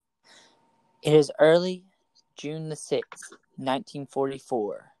It is early June the 6th,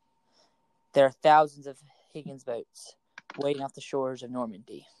 1944. There are thousands of Higgins boats waiting off the shores of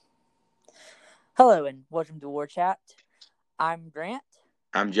Normandy. Hello and welcome to War Chat. I'm Grant,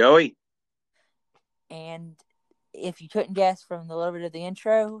 I'm Joey. and if you couldn't guess from the little bit of the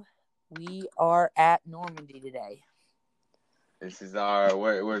intro, we are at Normandy today. This is our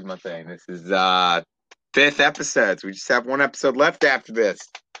where's my thing? This is fifth episode. So we just have one episode left after this.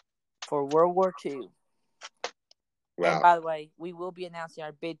 For World War Two. Wow. And by the way, we will be announcing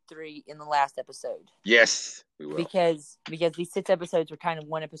our big 3 in the last episode. Yes, we will. Because these 6 episodes were kind of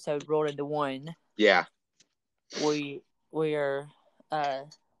one episode rolled into one. Yeah. We are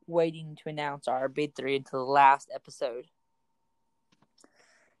waiting to announce our big 3 until the last episode.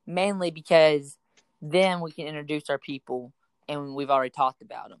 Mainly because then we can introduce our people, and we've already talked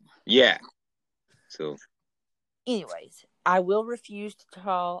about them. Yeah. So. Anyways, I will refuse to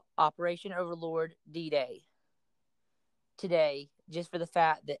call Operation Overlord D-Day today, just for the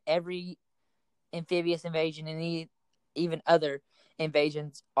fact that every amphibious invasion and even other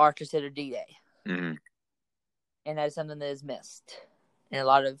invasions are considered D-Day. Mm-hmm. And that is something that is missed in a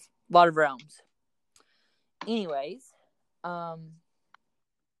lot of realms. Anyways, we'll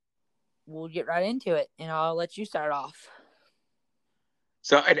get right into it, and I'll let you start off.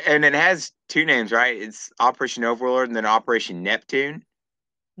 So, and it has 2 names, right? It's Operation Overlord and then Operation Neptune.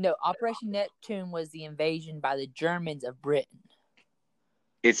 No, Operation Neptune was the invasion by the Germans of Britain.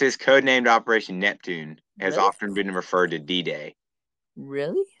 It says codenamed Operation Neptune has Really? often been referred to D-Day.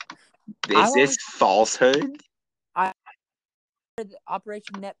 Really? Is this falsehood? I heard that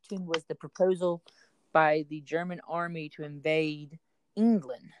Operation Neptune was the proposal by the German army to invade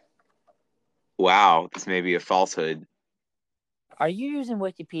England. Wow, this may be a falsehood. Are you using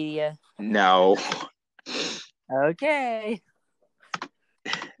Wikipedia? No. Okay.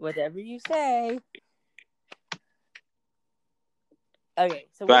 Whatever you say. Okay,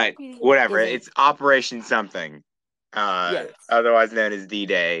 so but Wikipedia whatever, it's Operation something, yes. Otherwise known as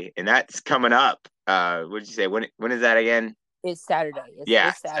D-Day, and that's coming up. What did you say? When is that again? It's Saturday. It's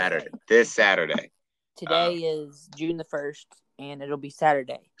yeah, this Saturday. This Saturday. Today is June the 1st, and it'll be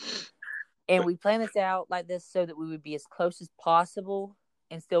Saturday. And we planned this out like this so that we would be as close as possible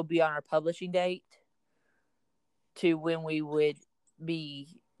and still be on our publishing date to when we would be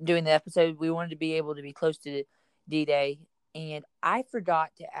doing the episode. We wanted to be able to be close to D-Day, and I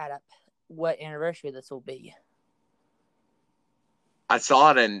forgot to add up what anniversary this will be. I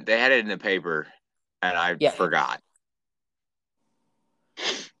saw it, and they had it in the paper, and I forgot.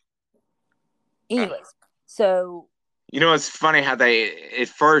 Anyways, so... You know, it's funny how at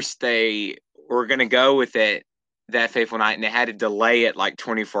first they were going to go with it that fateful night, and they had to delay it like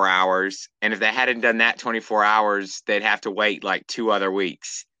 24 hours. And if they hadn't done that 24 hours, they'd have to wait like 2 other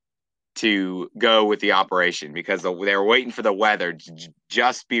weeks to go with the operation because they were waiting for the weather to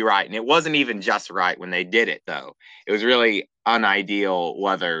just be right. And it wasn't even just right when they did it, though. It was really unideal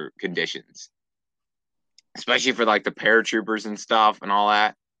weather conditions, especially for like the paratroopers and stuff and all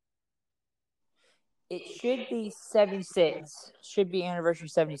that. It should be 76. Should be anniversary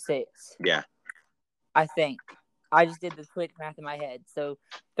 76. Yeah. I think. I just did the quick math in my head, so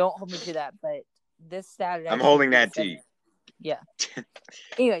don't hold me to that. But this Saturday... I'm holding that to you. Yeah.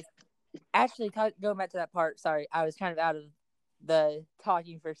 Anyways, actually, going back to that part, sorry, I was kind of out of the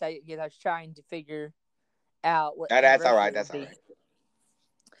talking for a second because I was trying to figure out what... That's all right. That's all right.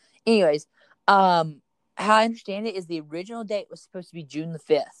 Anyways, how I understand it is the original date was supposed to be June the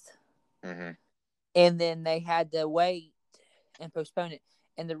 5th. Mm-hmm. And then they had to wait and postpone it.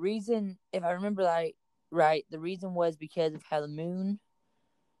 And the reason, if I remember right, the reason was because of how the moon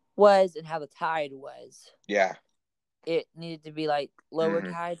was and how the tide was. Yeah. It needed to be like lower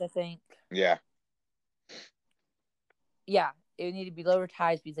tides, I think. Yeah. Yeah, it needed to be lower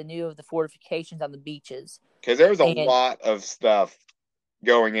tides because they knew of the fortifications on the beaches. Because there was a lot of stuff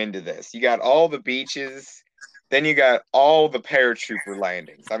going into this. You got all the beaches... Then you got all the paratrooper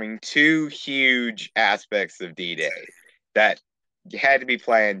landings. I mean, 2 huge aspects of D-Day that had to be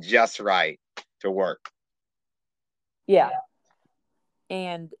planned just right to work. Yeah.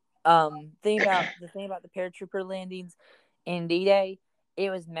 And the thing about the paratrooper landings in D-Day, it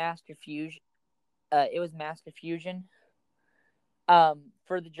was mass confusion.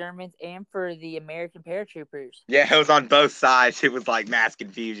 For the Germans and for the American paratroopers. Yeah, it was on both sides. It was like mass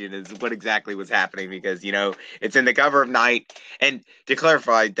confusion is what exactly was happening because, you know, it's in the cover of night. And to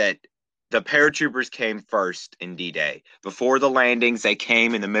clarify that the paratroopers came first in D-Day. Before the landings, they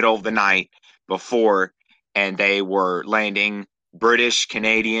came in the middle of the night before, and they were landing British,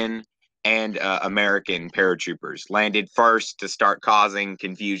 Canadian, and American paratroopers landed first to start causing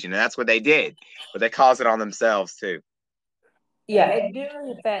confusion. And that's what they did. But they caused it on themselves, too. Yeah, it didn't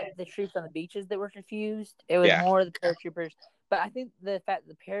really affect the troops on the beaches that were confused. It was Yeah. more the paratroopers. But I think the fact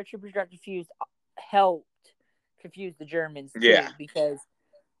that the paratroopers got confused helped confuse the Germans Yeah. too, because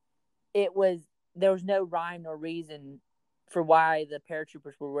there was no rhyme or reason for why the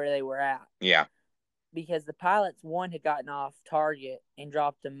paratroopers were where they were at. Yeah. Because the pilots, one, had gotten off target and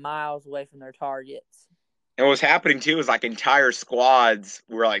dropped them miles away from their targets. And what was happening too is like entire squads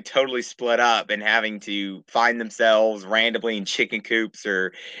were like totally split up and having to find themselves randomly in chicken coops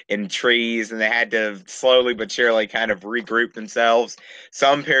or in trees, and they had to slowly but surely kind of regroup themselves.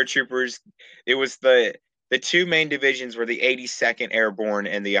 Some paratroopers, it was the two main divisions were the 82nd Airborne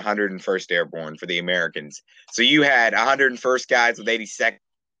and the 101st Airborne for the Americans. So you had 101st guys with 82nd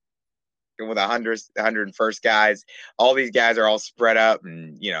with 101st guys. All these guys are all spread up,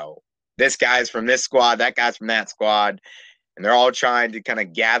 and this guy's from this squad, that guy's from that squad, and they're all trying to kind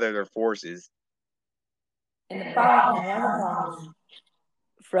of gather their forces. And one of the problems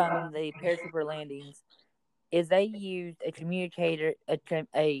from the paratrooper landings is they used a communicator,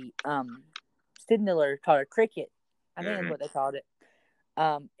 a signaler called a cricket. I think that's what they called it.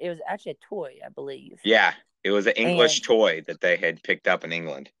 It was actually a toy, I believe. Yeah, it was an English And toy that they had picked up in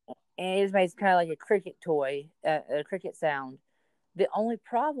England. and it was made kind of like a cricket toy, a cricket sound. The only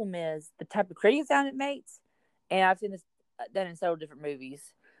problem is the type of cricket sound it makes, and I've seen this done in several different movies,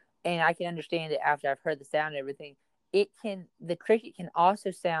 and I can understand it after I've heard the sound and everything. The cricket can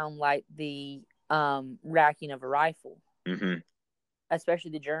also sound like the racking of a rifle,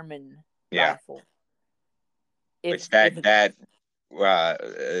 especially the German Yeah, rifle. which If it,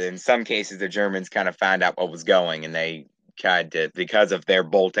 in some cases the Germans kind of found out what was going, and they tried to, because of their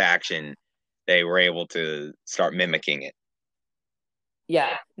bolt action, they were able to start mimicking it.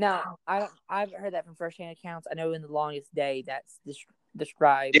 Yeah. Now, I've heard that from firsthand accounts. I know in The Longest Day that's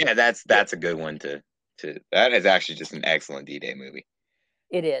described. Yeah, that's a good one to that is actually just an excellent D-Day movie.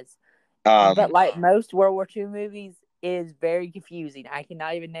 It is. Um, But like most World War II movies, it is very confusing. I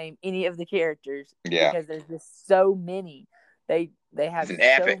cannot even name any of the characters yeah, because there's just so many. They it's have an so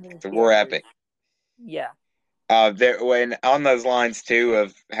epic. many It's a war characters. epic. Yeah. There when on those lines too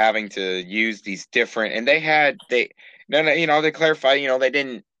of having to use these different, and they no no they clarify, they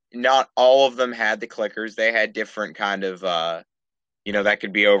didn't, not all of them had the clickers. They had different kind of that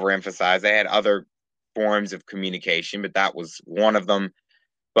could be overemphasized. They had other forms of communication, but that was one of them.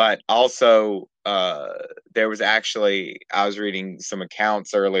 But also there was actually, I was reading some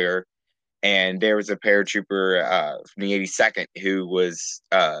accounts earlier, and there was a paratrooper from the 82nd who was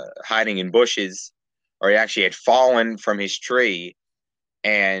hiding in bushes, or he actually had fallen from his tree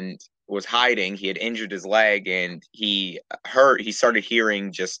and was hiding. He had injured his leg, and he started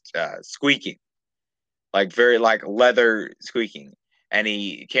hearing just squeaking, like very like leather squeaking, and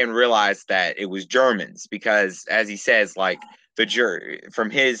he can realize that it was Germans, because as he says, like from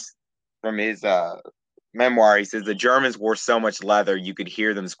his memoir, he says the Germans wore so much leather you could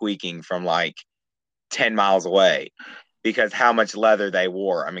hear them squeaking from like 10 miles away, because how much leather they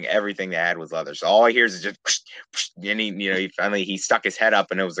wore. I mean, everything they had was leather. So all he hears is just, and he finally he stuck his head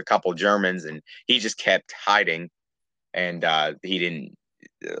up, and it was a couple Germans, and he just kept hiding, and he didn't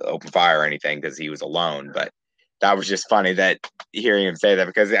open fire or anything because he was alone. But that was just funny that hearing him say that,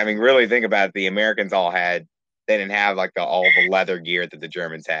 because I mean, really think about it, the Americans they didn't have like all the leather gear that the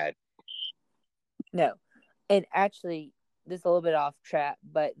Germans had. No. And actually, this is a little bit off track,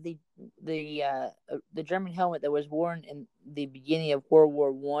 but the German helmet that was worn in the beginning of World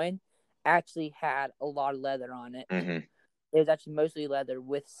War One actually had a lot of leather on it. Mm-hmm. It was actually mostly leather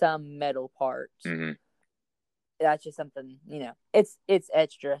with some metal parts. Mm-hmm. That's just something, it's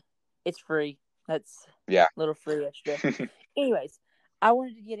extra. It's free. That's Yeah. a little free extra. Anyways, I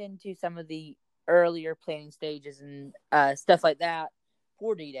wanted to get into some of the earlier planning stages and stuff like that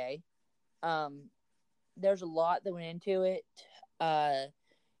for D-Day. There's a lot that went into it.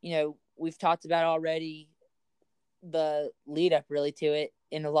 We've talked about already the lead up really to it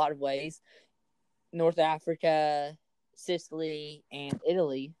in a lot of ways. North Africa, Sicily, and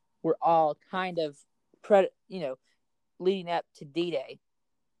Italy were all kind of leading up to D-Day,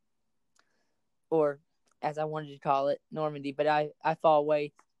 or as I wanted to call it, Normandy. But I fall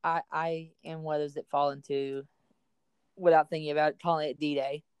away. I am one of those that fall into, without thinking about it, calling it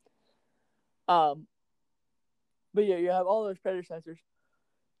D-Day. But yeah, you have all those predecessors.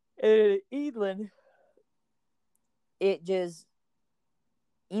 And England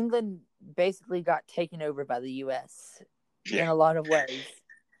basically got taken over by the U.S. Yeah. in a lot of ways.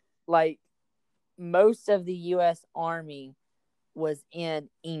 Like, most of the U.S. Army was in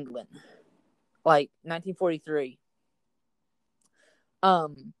England, like 1943.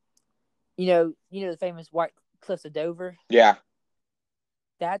 The famous White Cliffs of Dover. Yeah.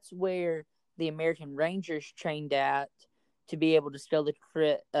 That's where the American Rangers trained at to be able to scale the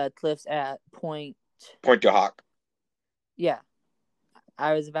cliffs at Point to Hawk. Yeah,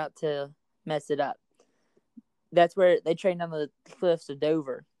 I was about to mess it up. That's where they trained on the cliffs of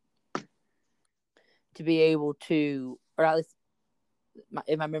Dover to be able to, or at least,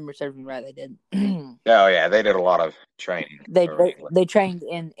 if my memory serves me right, they did. Oh yeah, they did a lot of training. They trained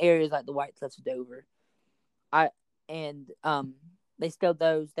in areas like the White Cliffs of Dover. They scaled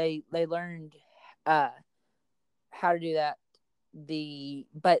those. They learned how to do that.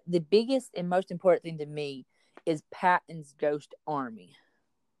 But the biggest and most important thing to me is Patton's Ghost Army.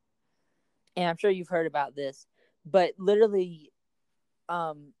 And I'm sure you've heard about this, but literally,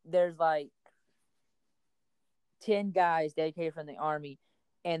 there's like 10 guys dedicated from the Army,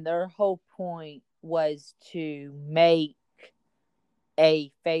 and their whole point was to make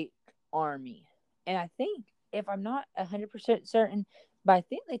a fake army. And I think, if I'm not 100% certain, but I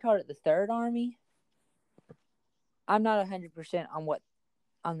think they called it the Third Army. I'm not 100%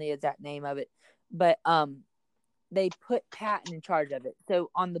 on the exact name of it, but they put Patton in charge of it.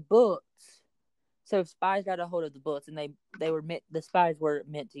 So on the books, so spies got a hold of the books, and the spies were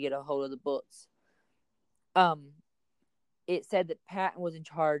meant to get a hold of the books. It said that Patton was in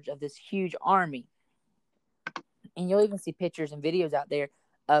charge of this huge army, and you'll even see pictures and videos out there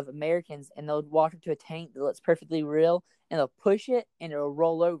of Americans, and they'll walk up to a tank that looks perfectly real, and they'll push it, and it'll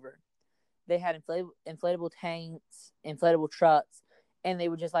roll over. They had inflatable tanks, inflatable trucks, and they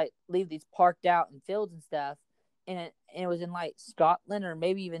would just like leave these parked out in fields and stuff. And it was in like Scotland or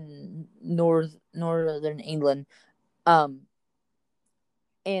maybe even northern England. And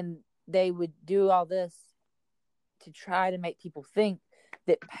they would do all this to try to make people think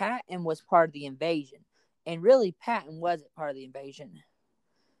that Patton was part of the invasion. And really, Patton wasn't part of the invasion.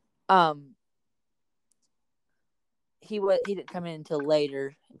 He didn't come in until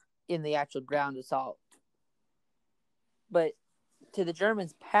later in the actual ground assault. But to the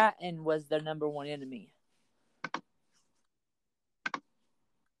Germans, Patton was their number one enemy.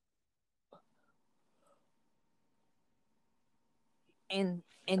 And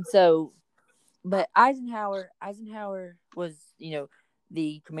so, but Eisenhower was,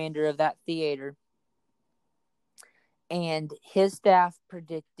 the commander of that theater, and his staff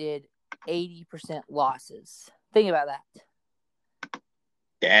predicted 80% losses. Think about that.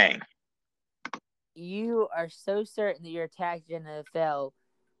 Dang. You are so certain that you're attacked in the NFL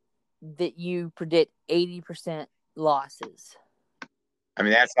that you predict 80% losses. I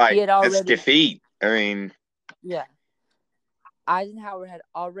mean, that's defeat. I mean, yeah. Eisenhower had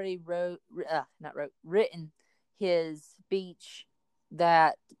already written his speech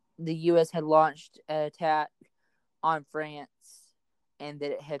that the U.S. had launched an attack on France and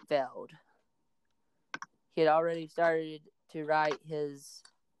that it had failed. He had already started to write his.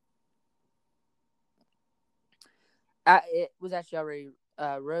 It was actually already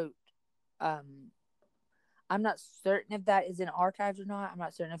wrote. I'm not certain if that is in archives or not. I'm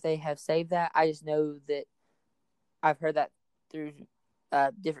not certain if they have saved that. I just know that I've heard that through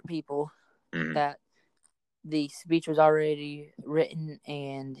different people that the speech was already written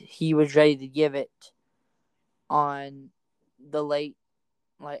and he was ready to give it on the late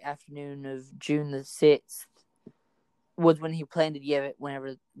afternoon of June the 6th was when he planned to give it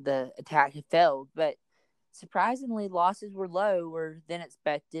whenever the attack had failed. But surprisingly, losses were lower than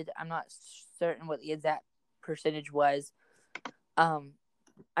expected. I'm not certain what the exact percentage was. I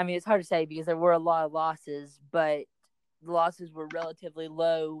mean, it's hard to say because there were a lot of losses, but the losses were relatively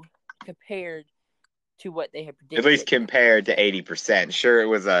low compared to what they had predicted. At least compared to 80%. Sure, it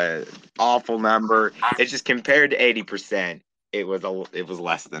was a awful number. It's just compared to 80%, it was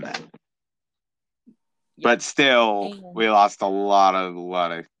less than that. Yeah. But still, we lost a lot of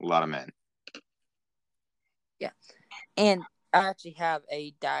men. Yeah, and I actually have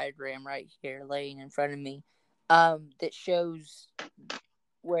a diagram right here laying in front of me that shows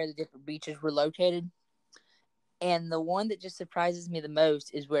where the different beaches were located. And the one that just surprises me the most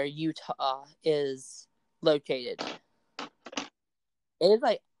is where Utah is located. It is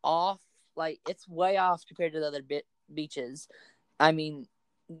it's way off compared to the other beaches. I mean,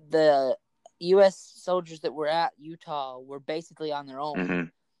 the U.S. soldiers that were at Utah were basically on their own. Mm-hmm.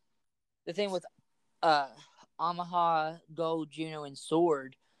 The thing with Omaha, Gold, Juno, and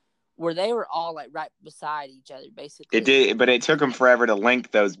Sword, where they were all right beside each other, basically. It did, but it took them forever to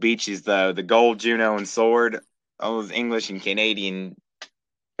link those beaches, though. The Gold, Juno, and Sword, all those English and Canadian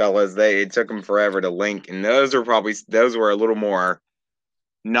fellas. It took them forever to link, and those were a little more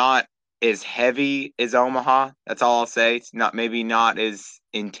not as heavy as Omaha. That's all I'll say. It's maybe not as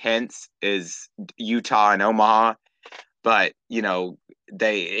intense as Utah and Omaha, but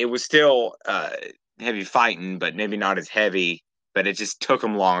it was still heavy fighting, but maybe not as heavy. But it just took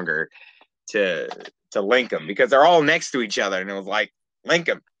them longer to link them because they're all next to each other, and it was like link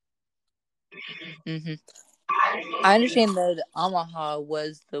them. Mm-hmm. I understand that Omaha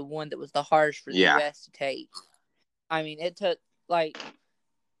was the one that was the hardest for the U.S. to take. I mean, it took, like,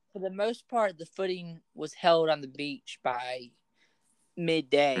 for the most part, the footing was held on the beach by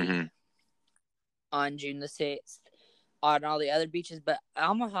midday on June the 6th on all the other beaches. But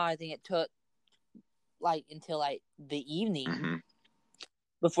Omaha, I think it took, like, until, like, the evening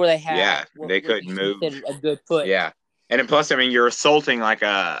before they had they couldn't move a good foot. Yeah. And plus, I mean, you're assaulting like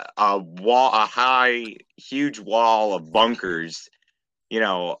a huge wall of bunkers,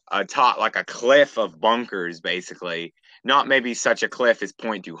 atop like a cliff of bunkers, basically. Not maybe such a cliff as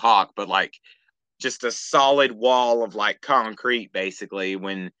Point du Hoc, but like just a solid wall of like concrete, basically.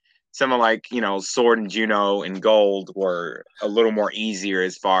 When some of like, Sword and Juno and Gold were a little more easier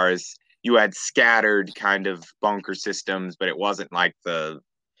as far as you had scattered kind of bunker systems, but it wasn't like the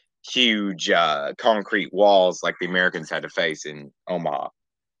huge concrete walls like the Americans had to face in Omaha.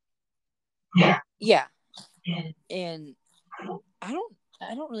 Yeah. And I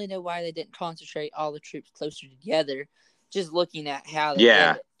don't really know why they didn't concentrate all the troops closer together. Just looking at how they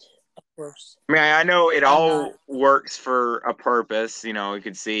did it, of course. I mean, I know it all works for a purpose. We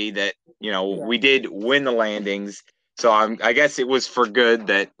could see that, we did win the landings. So I guess it was for good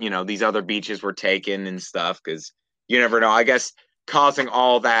that, these other beaches were taken and stuff, because you never know. I guess causing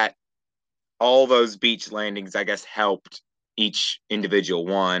all those beach landings, I guess, helped each individual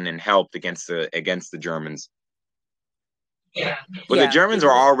one and helped against the Germans. Well, the Germans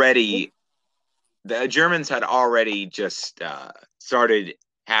were already. The Germans had already just started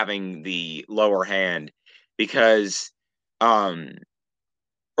having the lower hand because Erwin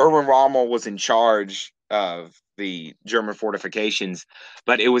Rommel was in charge of the German fortifications,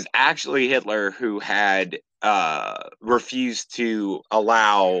 but it was actually Hitler who had refused to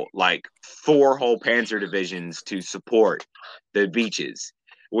allow like 4 whole panzer divisions to support the beaches,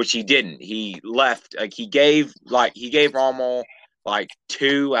 which he didn't. He left, like he gave Rommel like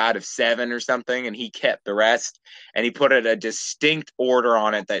 2 out of 7 or something, and he kept the rest, and he put a distinct order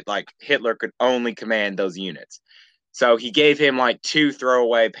on it that like Hitler could only command those units. So he gave him like 2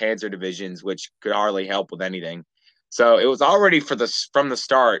 throwaway panzer divisions, which could hardly help with anything. So it was already from the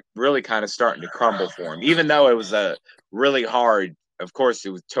start really kind of starting to crumble for him, even though it was a really hard. Of course,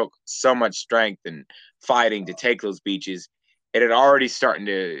 took so much strength and fighting to take those beaches. It had already starting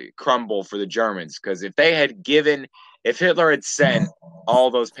to crumble for the Germans, because if Hitler had sent all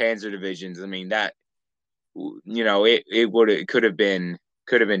those panzer divisions, I mean that, it could have been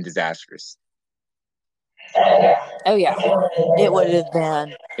disastrous. Oh yeah, it would have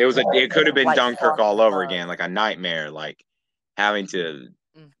been. It could have been like Dunkirk all over again, like a nightmare, like having to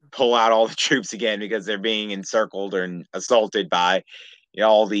pull out all the troops again because they're being encircled or assaulted by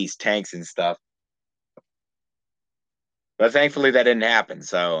all these tanks and stuff. But thankfully that didn't happen.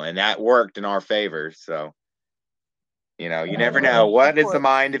 And that worked in our favor. So, you never know. What is the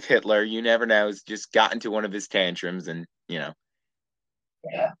mind of Hitler? You never know. He's just got into one of his tantrums and. Yeah.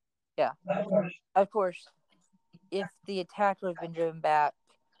 Of course, if the attack would have been driven back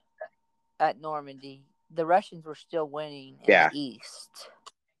at Normandy, the Russians were still winning in the east.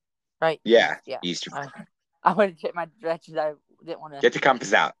 Right? Yeah. East. I wanted to check my directions. I didn't want to. Get the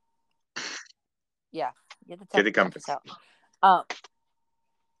compass out. Yeah. Get the compass out.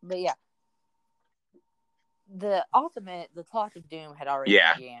 But yeah. The clock of doom had already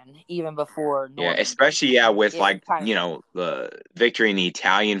began, even before Normandy. Yeah, especially with the victory in the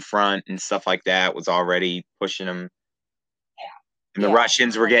Italian front and stuff like that was already pushing them. And the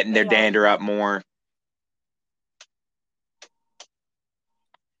Russians were getting their dander up more.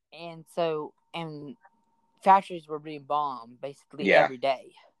 And factories were being bombed basically every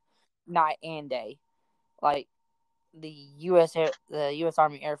day, night and day. Like the U.S.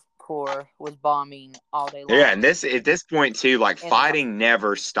 Army Air Corps was bombing all day long. Yeah, and at this point too, like fighting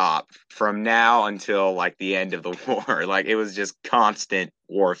never stopped from now until like the end of the war. Like it was just constant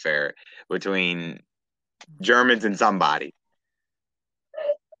warfare between Germans and somebody.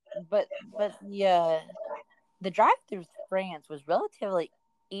 But the drive through France was relatively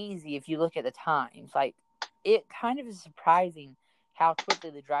easy if you look at the times. Like it kind of is surprising how quickly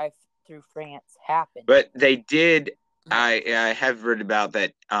the drive through France happened. But they did. I have read about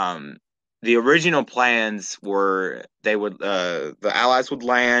that. the original plans were the Allies would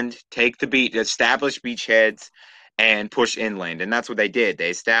land, take the beach, establish beachheads, and push inland, and that's what they did. They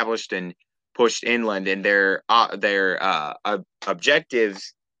established and pushed inland, and their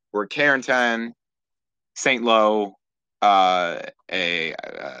objectives were Carentan, Saint Lo, a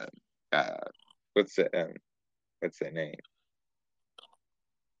what's the what's that name?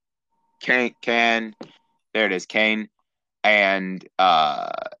 Can there it is, Kane, and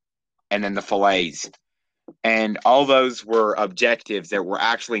then the fillets. And all those were objectives that were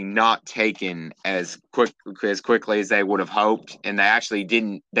actually not taken as quickly as they would have hoped, and they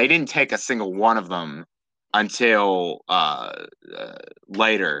didn't take a single one of them until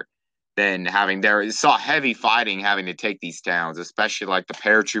later. Than having there saw heavy fighting having to take these towns, especially like the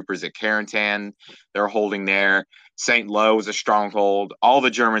paratroopers at Carentan they're holding there. St. Lo was a stronghold. All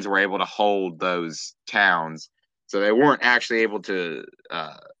the Germans were able to hold those towns, so they weren't actually able to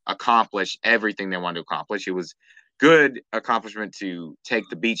accomplish everything they wanted to accomplish. It was good accomplishment to take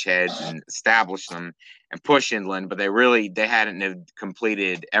the beachheads and establish them and push inland, but they hadn't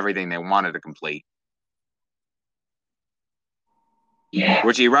completed everything they wanted to complete.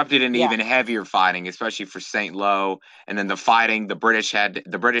 Which erupted into even heavier fighting, especially for St. Lo. And then the British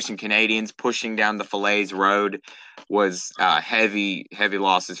and Canadians pushing down the Falaise Road was heavy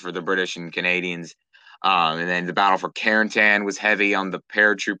losses for the British and Canadians. And then the battle for Carentan was heavy on the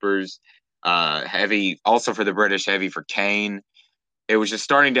paratroopers, heavy also for the British, heavy for Kane. It was just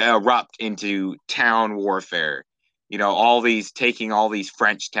starting to erupt into town warfare. Taking all these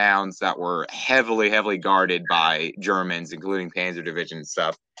French towns that were heavily guarded by Germans, including Panzer Division and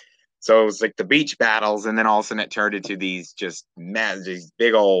stuff. So it was like the beach battles, and then all of a sudden it turned into these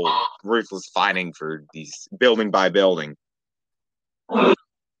big old ruthless fighting for these building by building,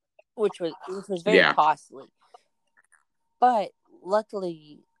 which was very costly. But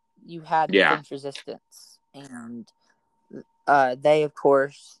luckily, you had the French resistance, and they, of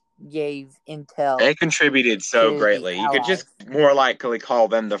course, gave intel. They contributed so greatly. You could just more likely call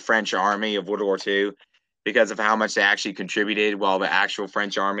them the French army of World War II because of how much they actually contributed, while the actual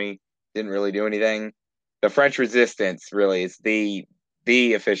French army didn't really do anything. The French resistance really is the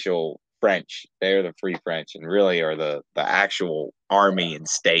official French. They're the Free French, and really are the actual army and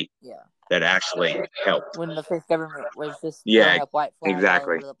state that actually helped. When the French government was just throwing up white flags all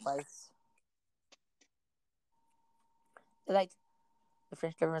over the place. The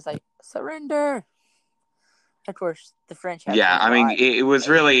French government was like, surrender. Of course, the French had it was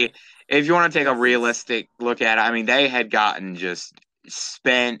really, if you want to take a realistic look at it, I mean, they had gotten just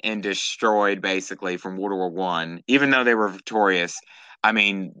spent and destroyed basically from World War One, even though they were victorious. I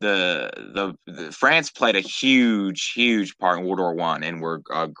mean, the France played a huge part in World War One and were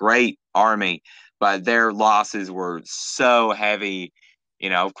a great army, but their losses were so heavy.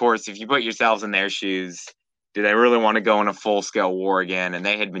 Of course, if you put yourselves in their shoes, do they really want to go in a full scale war again? And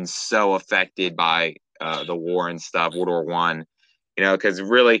they had been so affected by the war and stuff, World War One, because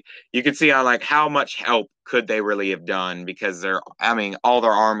really you could see on like how much help could they really have done, because all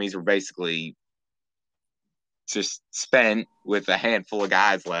their armies were basically just spent with a handful of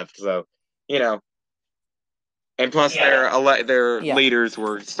guys left. So, and plus their leaders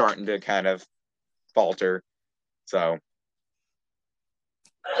were starting to kind of falter. So,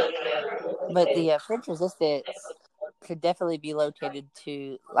 but the French resistance could definitely be located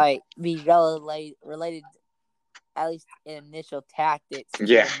to be related, at least in initial tactics, to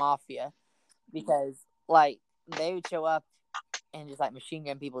the mafia, because they would show up and just machine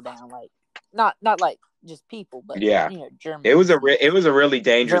gun people down, not just people, but Germans. It was a really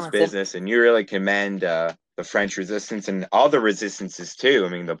dangerous business, and you really commend the French resistance and all the resistances too. I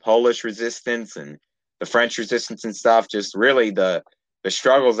mean, the Polish resistance and the French resistance and stuff. Just really the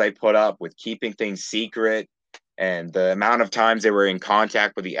struggles they put up with keeping things secret, and the amount of times they were in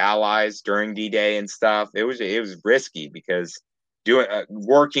contact with the Allies during D-Day and stuff. It was risky, because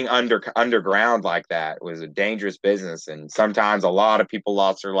working underground like that was a dangerous business, and sometimes a lot of people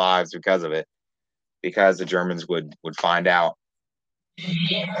lost their lives because of it, because the Germans would find out.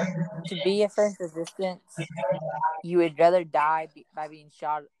 To be a French resistance, you would rather die by being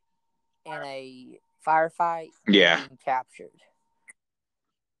shot in a firefight than being captured.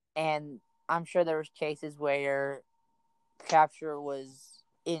 And I'm sure there was cases where capture was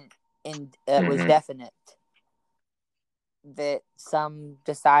was definite. That some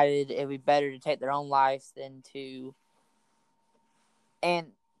decided it would be better to take their own lives than to. And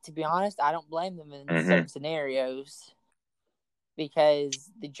to be honest, I don't blame them in certain scenarios, because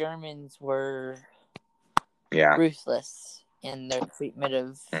the Germans were ruthless in their treatment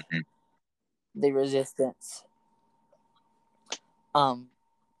of the resistance.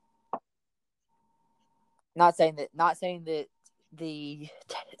 Not saying that the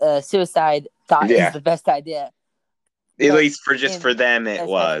suicide thought is Yeah, the best idea, at but least for in them it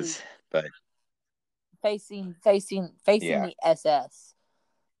especially was. But facing yeah, the SS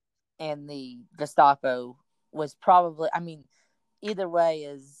and the Gestapo was probably, I mean, either way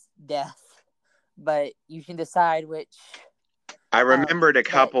is death, but you can decide which. I remembered a But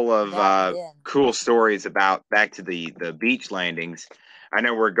couple of back then, cool stories about back to the beach landings. I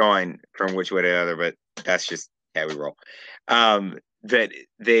know we're going from which way to the other, but that's just how we roll. That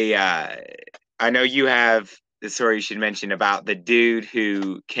they, I know you have the story you should mention about the dude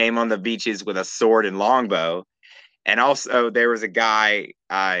who came on the beaches with a sword and longbow, and also there was a guy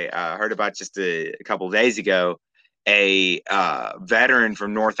I heard about just a couple of days ago, a veteran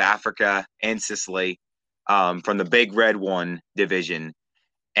from North Africa and Sicily, from the Big Red One division,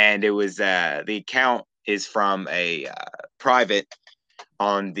 and it was the account is from a private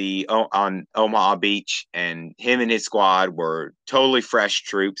on Omaha Beach, and him and his squad were totally fresh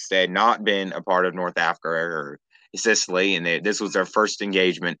troops. They had not been a part of North Africa or Sicily, and this was their first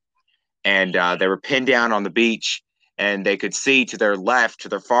engagement. And they were pinned down on the beach, and they could see to their left, to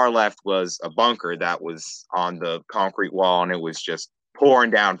their far left, was a bunker that was on the concrete wall, and it was just pouring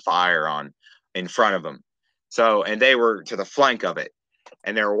down fire on in front of them. So, and they were to the flank of it,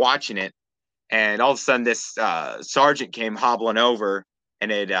 and they were watching it, and all of a sudden this sergeant came hobbling over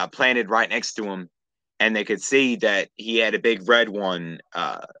and it planted right next to him, and they could see that he had a big red one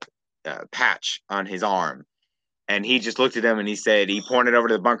patch on his arm, and he just looked at him and he pointed over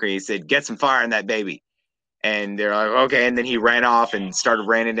to the bunker and he said, "Get some fire on that baby." And they're like, "Okay." And then he ran off and started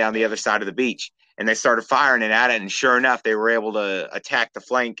running down the other side of the beach, and they started firing it at it, and sure enough they were able to attack the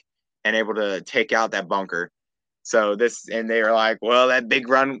flank and able to take out that bunker. So and they were like, "Well, that big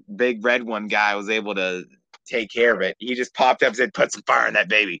red one guy was able to take care of it. He just popped up and said, 'Put some fire in that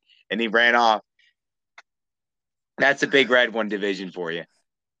baby,' and he ran off." That's a Big Red One division for you.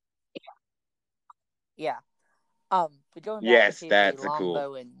 yeah. But going back Yes, to the that's a cool.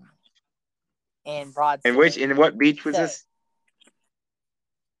 longbow and And broadsword, what beach was so this?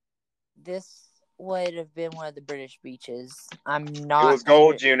 this would have been one of the British beaches. I'm It not was under.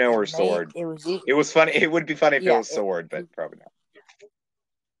 gold, Juno, It or may. sword. It was. It was funny. It would be funny if it Yeah. was sword, but probably not.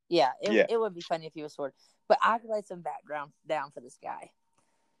 Yeah. Yeah. It would be funny if he was sword. But I could lay some background down for this guy.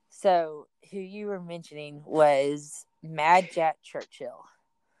 So who you were mentioning was Mad Jack Churchill,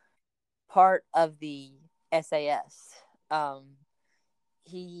 part of the SAS.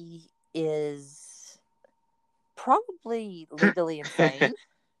 He is probably legally insane.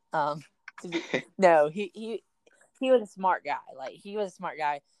 Um, no, he was a smart guy. Like, he was a smart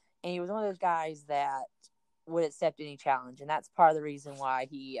guy, and he was one of those guys that would accept any challenge, and that's part of the reason why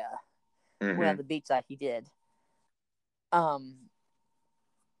he went on Mm-hmm. the beach like he did. Um,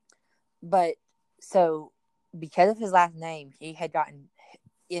 but so because of his last name, he had gotten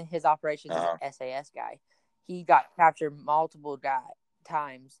in his operations as Uh-huh. an SAS guy. He got captured multiple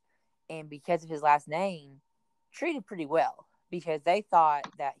times, and because of his last name, treated pretty well because they thought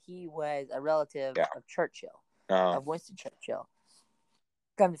that he was a relative Yeah. of Churchill, Uh-huh. of Winston Churchill.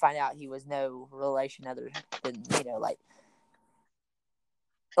 Come to find out, he was no relation other than,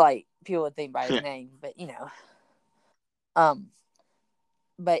 like people would think by his name, but um,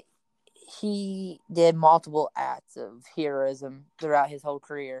 but he did multiple acts of heroism throughout his whole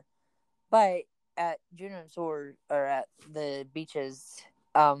career. But at Juno and Sword, or at the beaches,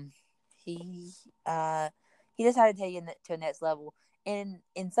 um, he he decided to take it to a next level. And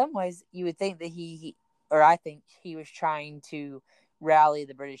in some ways, you would think that or I think he was trying to rally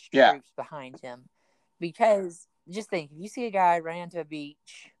the British Yeah. troops behind him, because just think, if you see a guy running onto a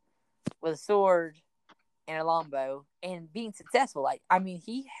beach with a sword and a longbow and being successful, like, I mean,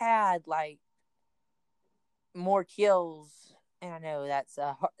 he had like more kills, and I know that's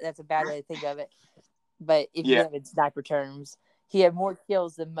a bad way to think of it, but if you Yeah. think of it in sniper terms, he had more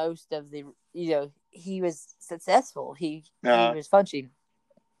kills than most of the. He was successful. He Uh-huh. was functioning,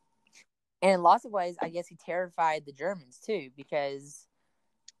 and in lots of ways, I guess he terrified the Germans too, because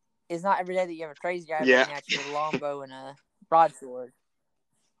it's not every day that you have a crazy guy Yeah. running at you with a longbow and a broadsword.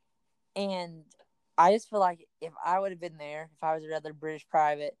 And I just feel like if I would have been there, if I was another British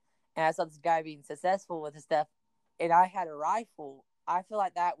private, and I saw this guy being successful with his stuff, and I had a rifle, I feel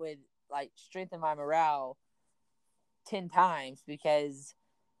like that would like strengthen my morale 10 times, because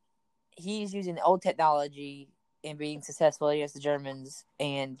he's using old technology and being successful against the Germans,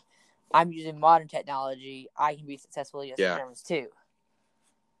 and I'm using modern technology. I can be successful against the Yeah. Germans too.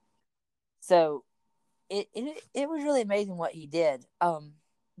 So it was really amazing what he did.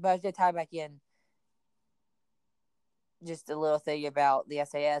 But I was gonna tie back in. just a little thing about the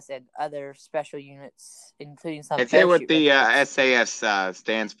SAS and other special units, including some And say what parachute the regiments. SAS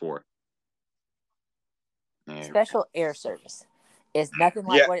stands for. Special Air Service is nothing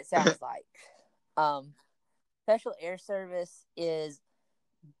like what it sounds like. Special Air Service is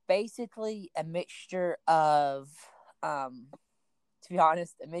basically a mixture of, to be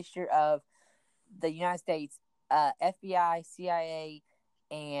honest, a mixture of the United States FBI, CIA,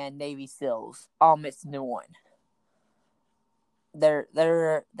 and Navy SEALs all mixed into one. They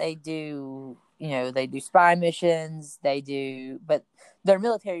do they do spy missions, but they're a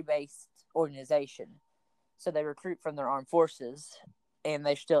military based organization, so they recruit from their armed forces, and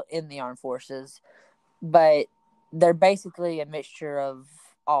they're still in the armed forces, but they're basically a mixture of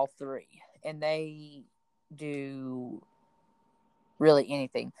all three, and they do really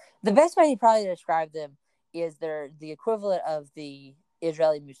anything. The best way to probably describe them is they're the equivalent of the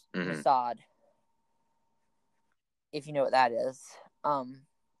Israeli Mossad, if you know what that is.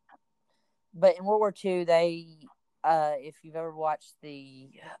 But in World War II, they, if you've ever watched the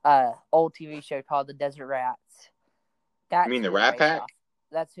old TV show called The Desert Rats, that's you mean the who Rat Pack?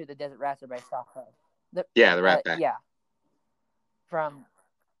 That's who the Desert Rats are based off of. The Rat Pack. Yeah. From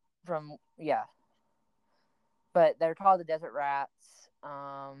yeah. But they're called the Desert Rats.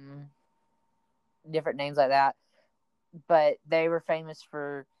 Different names like that. But they were famous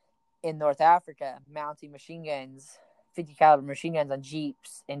for, in North Africa, mounting machine guns, 50 caliber machine guns on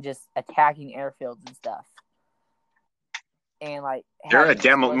jeeps, and just attacking airfields and stuff. And like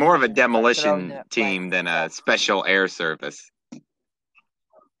they're more of a demolition like, team than a special air service.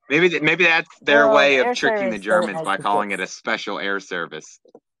 Maybe that's their way of tricking the Germans by calling it a special air service.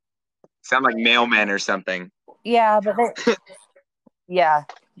 Sound like mailmen or something. Yeah, but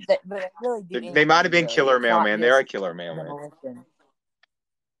but they really do. They might have been killer mailmen. They're a killer mailman. Demolition.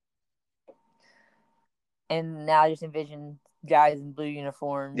 And now I just envision guys in blue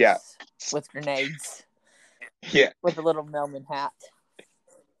uniforms, with grenades, with a little mailman hat,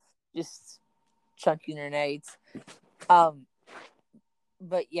 just chunky grenades.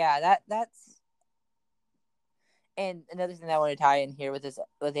 But yeah, that's. And another thing that I want to tie in here with the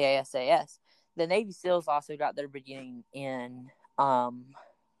SAS, the Navy SEALs also got their beginning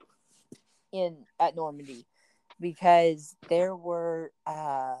at Normandy, because there were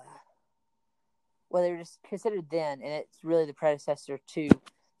they were just considered then, and it's really the predecessor to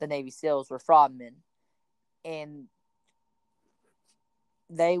the Navy SEALs, were frogmen, and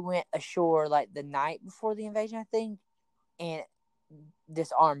they went ashore like the night before the invasion, I think, and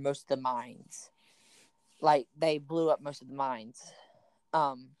disarmed most of the mines. Like, they blew up most of the mines,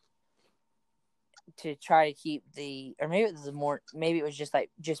 to try to keep or maybe it was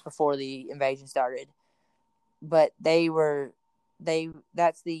just before the invasion started, but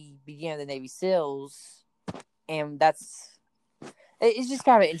that's the beginning of the Navy SEALs, and it's just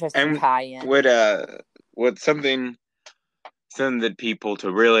kind of an interesting tie-in. What something that people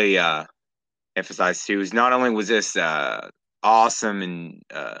to really emphasize too is, not only was this awesome and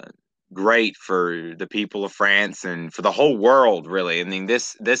great for the people of France and for the whole world, really. I mean,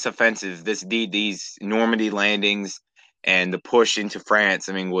 this offensive, these Normandy landings and the push into France,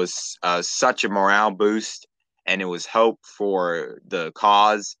 I mean, was such a morale boost, and it was hope for the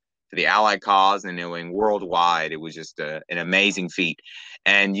cause, for the Allied cause, and worldwide, it was just an amazing feat.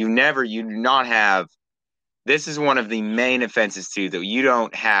 And you do not have. This is one of the main offenses too, that you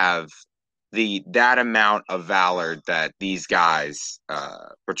don't have that amount of valor that these guys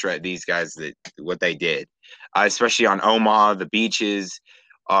portray. These guys, that what they did, especially on Omaha, the beaches,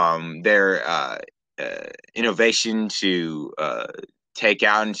 their innovation to take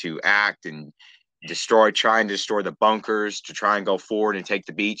out and to act and try and destroy the bunkers, to try and go forward and take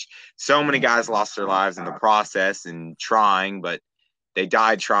the beach. So many guys lost their lives in the process and trying, but they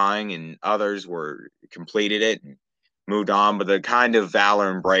died trying, and others completed it and moved on. But the kind of valor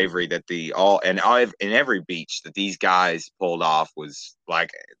and bravery that in every beach that these guys pulled off was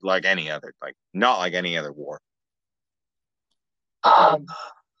like any other, not like any other war. And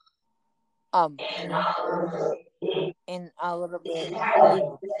a little bit,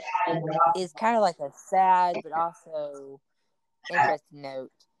 it's kind of like a sad but also interesting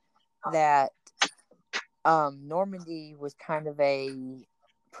note that Normandy was kind of a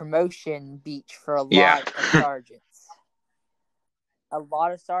promotion beach for a lot of sergeants. A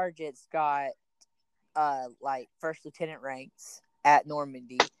lot of sergeants got first lieutenant ranks at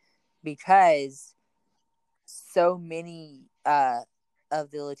Normandy, because so many of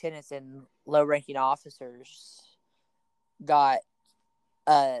the lieutenants and low-ranking officers got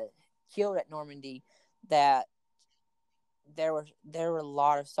killed at Normandy, that there were a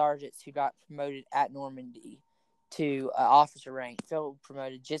lot of sergeants who got promoted at Normandy to officer rank, feel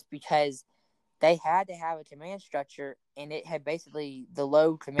promoted, just because they had to have a command structure, and it had basically the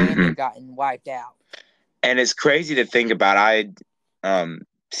low command had gotten wiped out. And it's crazy to think about. I'd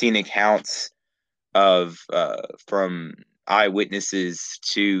seen accounts of from eyewitnesses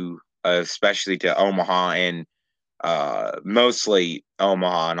to especially to Omaha and mostly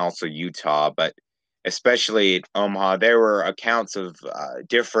Omaha and also Utah, but especially at Omaha, there were accounts of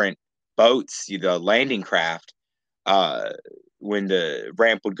different boats, the landing craft. When the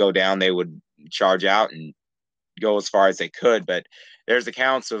ramp would go down, they would charge out and go as far as they could. But there's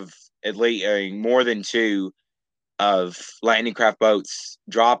accounts of at least more than two of landing craft boats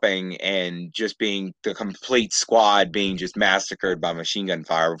dropping and just being the complete squad being just massacred by machine gun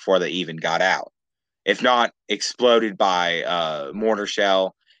fire before they even got out. If not exploded by mortar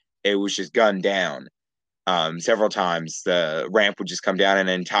shell, it was just gunned down. Several times the ramp would just come down and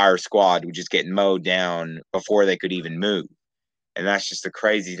an entire squad would just get mowed down before they could even move. And that's just a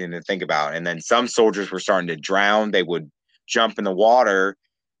crazy thing to think about. And then some soldiers were starting to drown. They would jump in the water,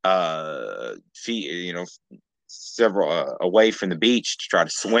 feet, several away from the beach to try to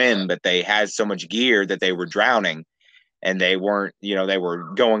swim, but they had so much gear that they were drowning and they weren't, they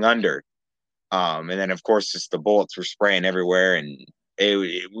were going under. And then of course just the bullets were spraying everywhere, and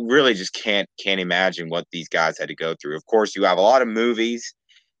it really just can't imagine what these guys had to go through. Of course, you have a lot of movies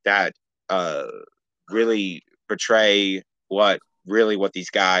that really portray what these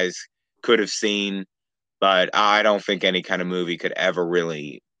guys could have seen, but I don't think any kind of movie could ever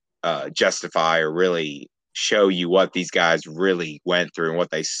really justify or really show you what these guys really went through and what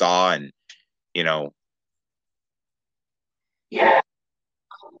they saw. And yeah.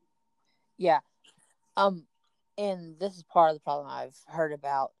 And this is part of the problem I've heard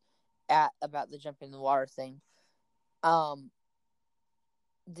about the jumping in the water thing. The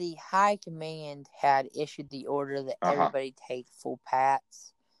high command had issued the order that everybody take full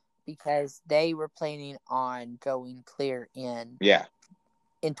pats because they were planning on going clear in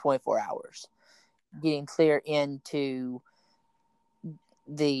 24 hours, getting clear into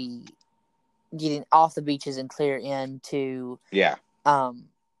getting off the beaches and clear into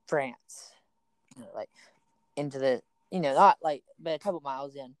France, like into the not like but a couple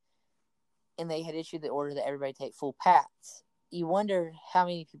miles in, and they had issued the order that everybody take full pats. You wonder how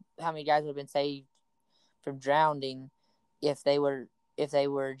many guys would have been saved from drowning if they were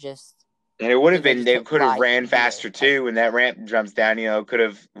just. And it would have been, they could have ran faster too when that ramp jumps down, could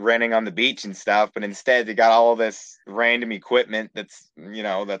have running on the beach and stuff, but instead they got all this random equipment that's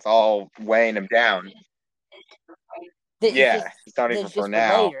all weighing them down. It's not even for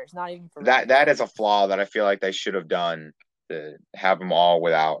now. Later. It's not even for that is a flaw that I feel like they should have done, to have them all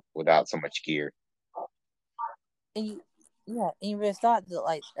without so much gear. And you would have thought that,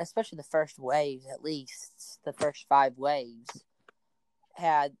 like, especially the first waves, at least the first 5 waves,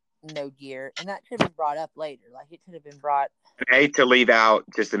 had no gear, and that could have been brought up later. Like, it could have been brought. I hate to leave out,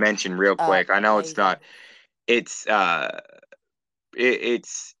 just to mention real quick. I know it's not. It's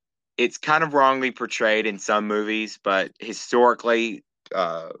it's kind of wrongly portrayed in some movies, but historically,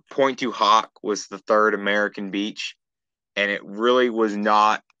 Point du Hoc was the third American beach, and it really was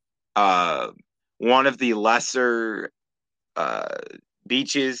not one of the lesser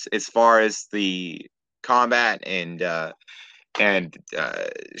beaches as far as the combat and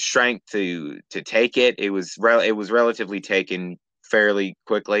strength to take it. It was relatively taken fairly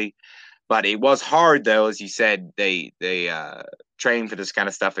quickly, but it was hard though. As you said, they train for this kind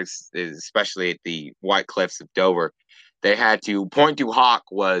of stuff, especially at the White Cliffs of Dover. They had to. Point du Hoc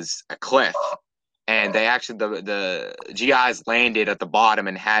was a cliff, and they actually the GIs landed at the bottom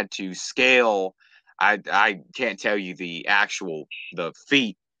and had to scale. I can't tell you the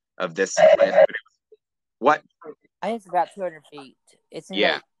feet of this cliff, but it was, what? I think it's about 200 feet. It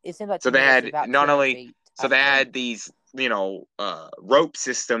seems like so they had about not only feet, so they had these rope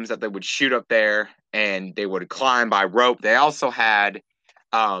systems that they would shoot up there, and they would climb by rope. They also had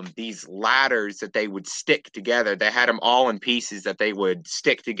these ladders that they would stick together. They had them all in pieces that they would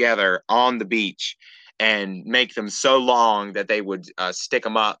stick together on the beach and make them so long that they would stick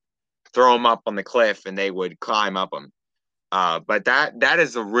them up, throw them up on the cliff, and they would climb up them. But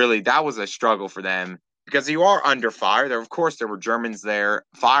that was a struggle for them, because you are under fire. There were Germans there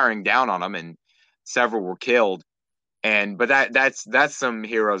firing down on them, and several were killed. But that's some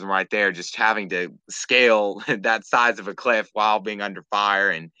heroism right there, just having to scale that size of a cliff while being under fire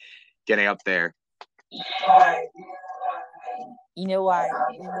and getting up there. You know why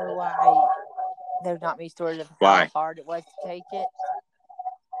there's not many stories of how hard it was to take it?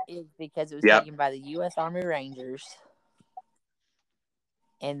 Is because it was taken by the U.S. Army Rangers,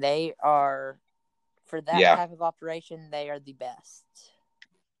 and they are for that Yeah. type of operation, they are the best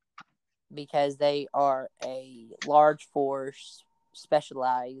because they are a large force,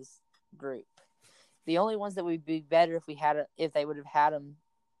 specialized group. The only ones that would be better if they would have had them.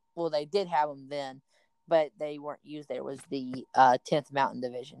 Well, they did have them then, but they weren't used. There was the 10th Mountain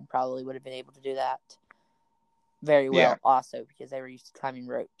Division. Probably would have been able to do that very well, also because they were used to climbing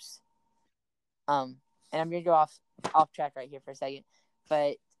ropes. And I'm gonna go off track right here for a second,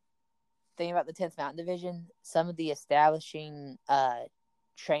 but thinking about the 10th Mountain Division, some of the establishing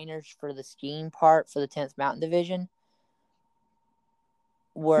trainers for the skiing part for the 10th Mountain Division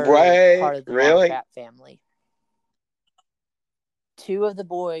were part of the Von Trapp family. Two of the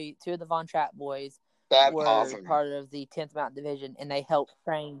Von Trapp boys were part of the 10th Mountain Division, and they helped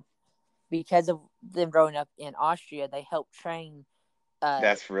train, because of them growing up in Austria, they helped train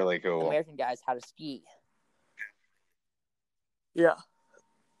that's really cool. American guys how to ski. Yeah.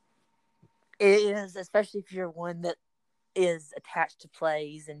 It is, especially if you're one that is attached to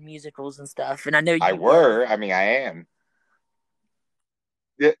plays and musicals and stuff. And I know you were. I mean, I am.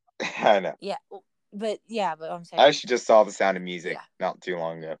 Yeah, I know. Yeah, but I'm saying, I actually just saw The Sound of Music not too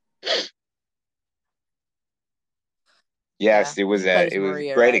long ago. Yes, it was a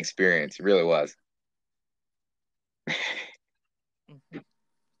great, right? Experience. It really was. Mm-hmm.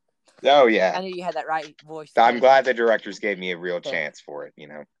 Oh yeah. I knew you had that right voice. I'm glad the directors gave me a real chance for it, you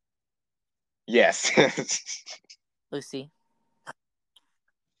know. Yes. Lucy.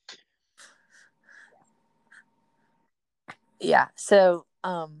 Yeah. So,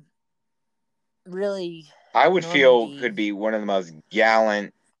 really, I would feel could be one of the most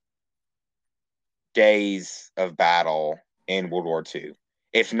gallant days of battle in World War II.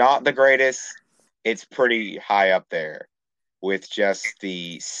 If not the greatest, it's pretty high up there with just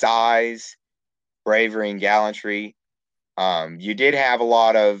the size, bravery, and gallantry. You did have a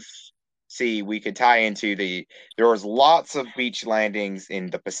lot of, we could tie into there was lots of beach landings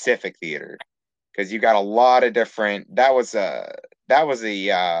in the Pacific Theater, because you got a lot of different, that was a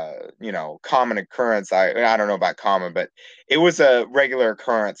common occurrence. I don't know about common, but it was a regular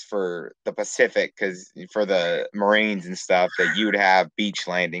occurrence for the Pacific, because for the Marines and stuff, that you would have beach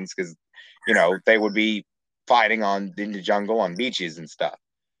landings, because they would be fighting in the jungle on beaches and stuff.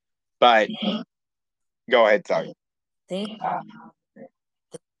 But go ahead, sorry. Think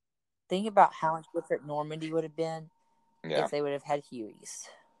about how much different Normandy would have been if they would have had Hueys.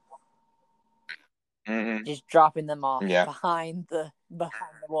 Mm-hmm. Just dropping them off behind the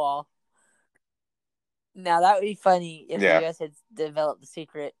wall. Now that would be funny if the U.S. had developed a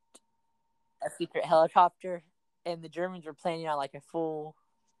secret helicopter, and the Germans were planning on like a full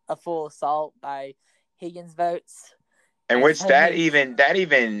assault by Higgins boats. And which that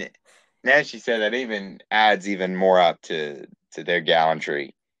even now she said that even adds even more up to their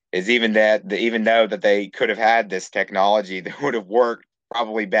gallantry. Is even though that they could have had this technology that would have worked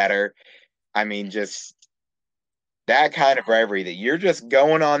probably better. I mean, just that kind of bravery, that you're just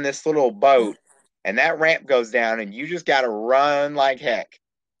going on this little boat and that ramp goes down and you just got to run like heck.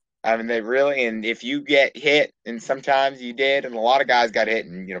 I mean, and if you get hit, and sometimes you did, and a lot of guys got hit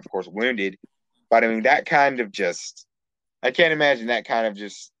and, of course, wounded. But I mean, that kind of I can't imagine that kind of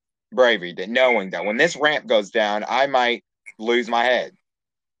just bravery, that knowing that when this ramp goes down, I might lose my head.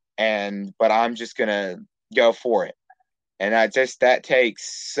 But I'm just going to go for it. And that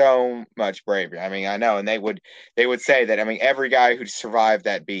takes so much bravery. I mean, I know. And they would say that, I mean, every guy who survived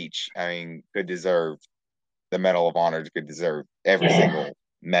that beach, I mean, could deserve the Medal of Honor, could deserve every single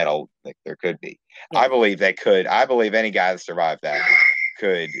medal that there could be. Yeah. I believe they could. I believe any guy that survived that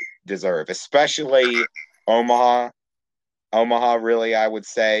could deserve, especially Omaha. Omaha, really, I would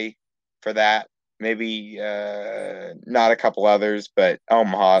say, for that. Maybe not a couple others, but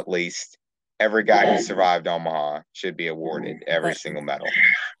Omaha at least. Every guy who survived Omaha should be awarded every single medal.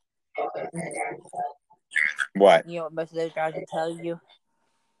 What? You know what most of those guys would tell you?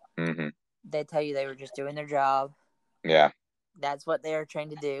 Mm-hmm. They'd tell you they were just doing their job. Yeah. That's what they are trained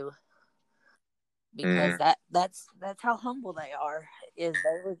to do. Because that's how humble they are.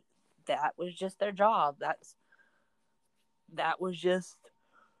 That was just their job. That was just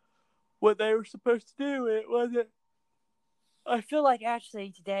what they were supposed to do. It wasn't. I feel like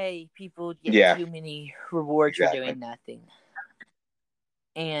actually today people get too many rewards for doing nothing.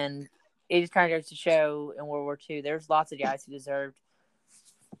 And it just kind of goes to show in World War II, there's lots of guys who deserved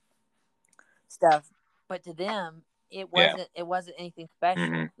stuff, but to them it wasn't anything special.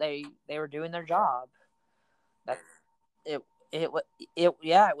 Mm-hmm. They were doing their job. It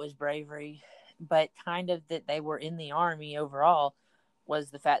was bravery, but kind of that they were in the army overall was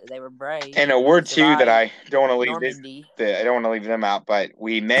the fact that they were brave. And a word too that I don't want to leave Normandy. I don't want to leave them out, but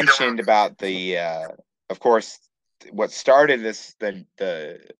we mentioned about the, of course, what started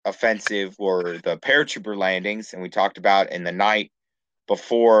the offensive were the paratrooper landings, and we talked about in the night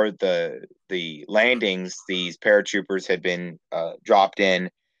before the landings, these paratroopers had been dropped in,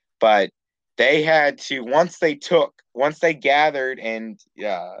 but they had to once they gathered and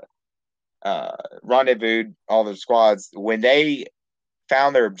rendezvoused all their squads when they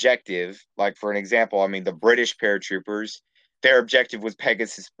found their objective. Like for an example, I mean the British paratroopers, their objective was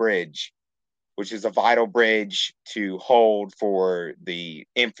Pegasus Bridge, which is a vital bridge to hold for the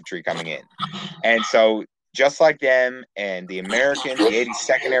infantry coming in. And so, just like them and the Americans, the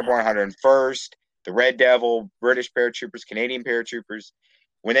 82nd Airborne, 101st, the Red Devil, British paratroopers, Canadian paratroopers,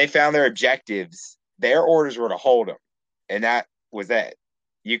 when they found their objectives, their orders were to hold them. And that was it.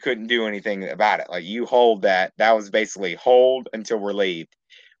 You couldn't do anything about it. Like you hold that. That was basically hold until relieved.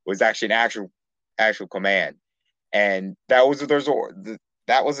 It was actually an actual command. And that was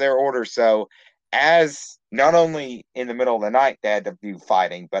their order. So as not only in the middle of the night they had to do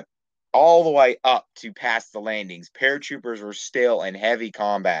fighting, but all the way up to past the landings, paratroopers were still in heavy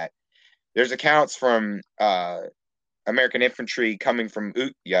combat. There's accounts from American infantry coming from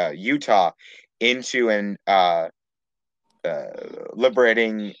Utah into and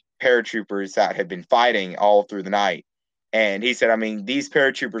liberating paratroopers that had been fighting all through the night. And he said, I mean, these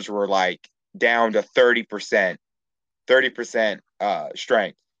paratroopers were like down to 30%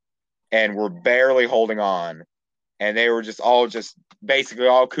 strength and were barely holding on. And they were just basically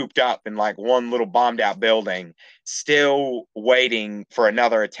all cooped up in like one little bombed out building, still waiting for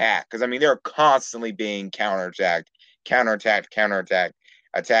another attack. Because I mean, they're constantly being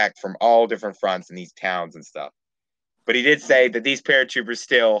attacked from all different fronts in these towns and stuff. But he did say that these paratroopers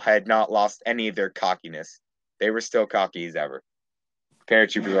still had not lost any of their cockiness. They were still cocky as ever.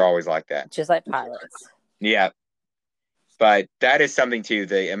 Paratroopers are always like that. Just like pilots. Yeah. But that is something too,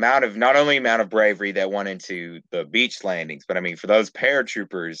 the amount of bravery that went into the beach landings, but I mean, for those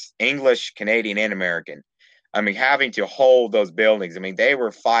paratroopers, English, Canadian, and American, I mean, having to hold those buildings, I mean, they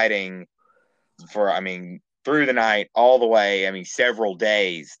were fighting through the night all the way. I mean, several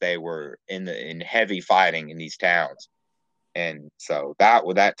days they were in heavy fighting in these towns. And so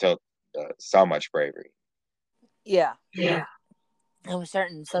that took so much bravery. Yeah. I was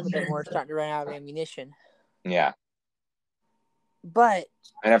certain some of them were starting to run out of ammunition. Yeah. But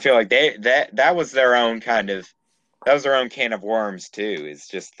and I feel like that was their own can of worms too. It's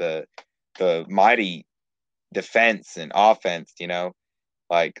just the mighty defense and offense,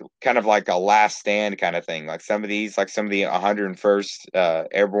 like kind of like a last stand kind of thing. Like some of the 101st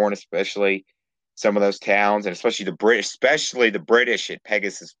Airborne, especially some of those towns, and especially the British at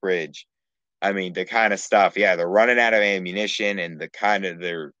Pegasus Bridge. I mean, the kind of stuff, yeah, they're running out of ammunition and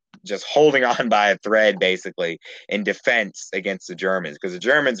they're just holding on by a thread, basically, in defense against the Germans. Because the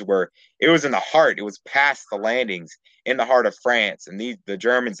Germans it was in the heart, it was past the landings in the heart of France. And the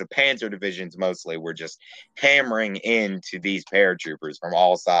Germans, the Panzer divisions mostly, were just hammering into these paratroopers from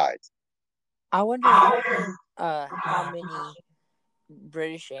all sides. I wonder how many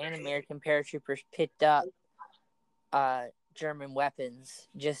British and American paratroopers picked up German weapons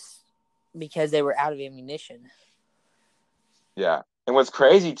just because they were out of ammunition. Yeah. And what's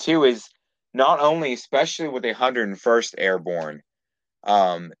crazy too is not only, especially with the 101st Airborne,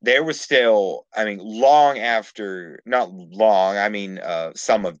 there was still, I mean, long after, not long, I mean,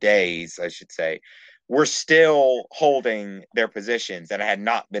 some of days, I should say, were still holding their positions that had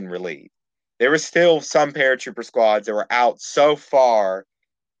not been relieved. There were still some paratrooper squads that were out so far,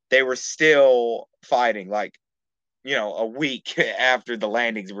 they were still fighting, like, a week after the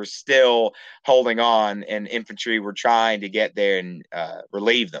landings, were still holding on, and infantry were trying to get there and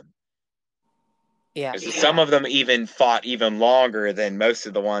relieve them. Yeah. Some of them even fought even longer than most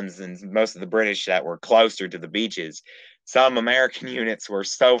of the British that were closer to the beaches. Some American units were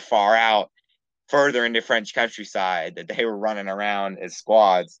so far out, further into French countryside, that they were running around as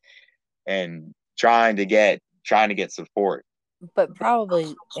squads and trying to get support. But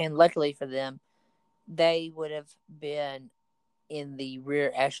probably, and luckily for them, they would have been in the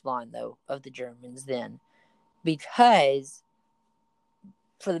rear echelon, though, of the Germans then. Because,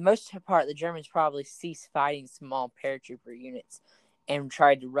 for the most part, the Germans probably ceased fighting small paratrooper units and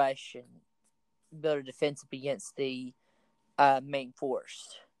tried to rush and build a defense up against the main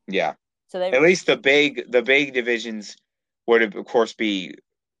force. Yeah. So they at least the big divisions would, of course, be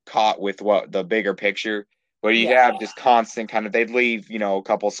caught with what the bigger picture. But you'd have just constant kind of, they'd leave, a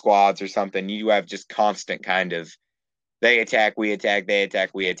couple squads or something. You have just constant kind of, they attack, we attack, they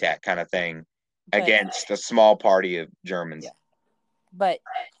attack, we attack kind of thing against a small party of Germans. Yeah. but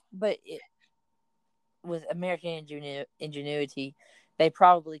with American ingenuity, they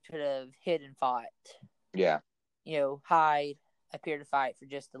probably could have hid and fought. Yeah. Hide, appear to fight for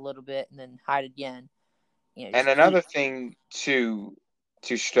just a little bit, and then hide again. And Just keep. another thing to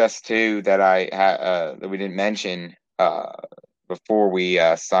stress too that that we didn't mention before we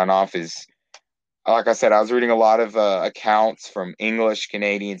sign off is, like I said, I was reading a lot of accounts from English,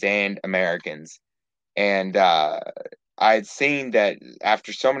 Canadians, and Americans, and I had seen that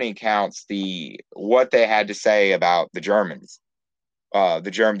after so many accounts, what they had to say about the Germans,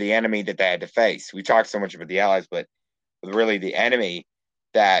 the enemy that they had to face. We talked so much about the Allies, but really the enemy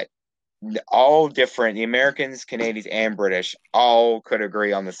that all different, the Americans, Canadians, and British all could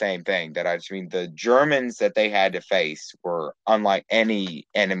agree on the same thing. That I just mean the Germans that they had to face were unlike any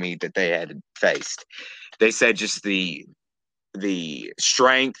enemy that they had faced. They said just the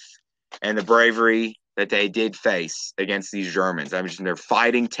strength and the bravery that they did face against these Germans. I mean, their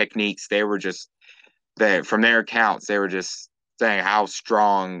fighting techniques, they were just from their accounts, they were just saying how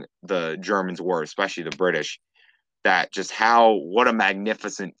strong the Germans were, especially the British. That just what a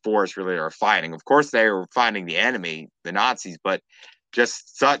magnificent force really are fighting. Of course, they were fighting the enemy, the Nazis, but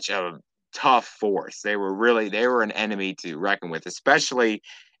just such a tough force. They were an enemy to reckon with, especially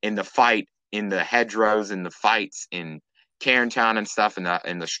in the fight in the hedgerows and the fights in Cairntown and stuff in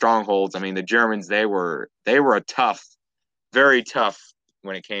the strongholds. I mean, the Germans, they were a tough, very tough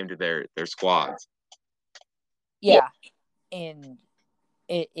when it came to their squads. Yeah, and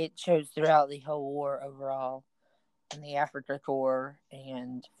it shows throughout the whole war overall, and the Africa Corps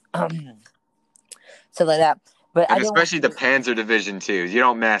and stuff like that. But And I don't want especially the Panzer Division too. You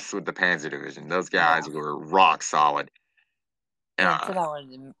don't mess with the Panzer Division. Those guys were rock solid. And something I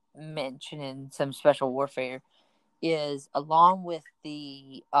wanted to mention in some special warfare is, along with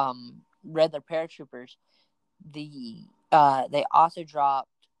the regular paratroopers, they also dropped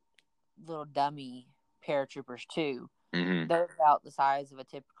little dummy paratroopers too. Mm-hmm. They're about the size of a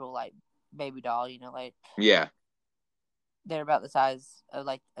typical like baby doll, like they're about the size of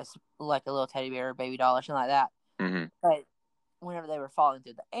like a little teddy bear or baby doll or something like that. Mm-hmm. But whenever they were falling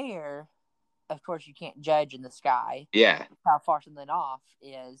through the air, of course you can't judge in the sky. Yeah. How far something off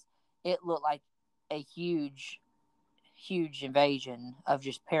is. It looked like a huge invasion of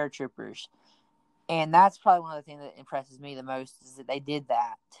just paratroopers. And that's probably one of the things that impresses me the most, is that they did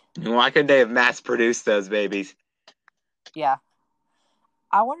that. Why couldn't they have mass produced those babies? Yeah.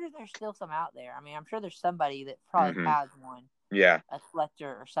 I wonder if there's still some out there. I mean, I'm sure there's somebody that probably has one. Yeah. A collector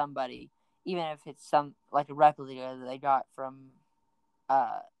or somebody, even if it's some like a replica that they got from,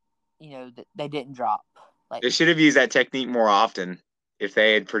 that they didn't drop. Like, they should have used that technique more often if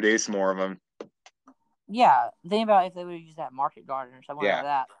they had produced more of them. Yeah, think about if they would have used that market garden or somewhere like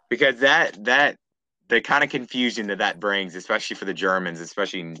that. Because that the kind of confusion that brings, especially for the Germans,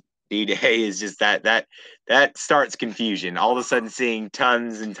 especially in D-Day, is just that starts confusion. All of a sudden, seeing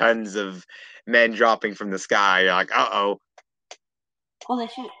tons and tons of men dropping from the sky, you're like, uh-oh. Well, they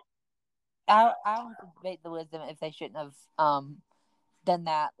should. I want to debate the wisdom if they shouldn't have done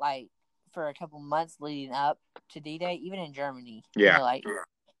that like for a couple months leading up to D-Day, even in Germany. Yeah.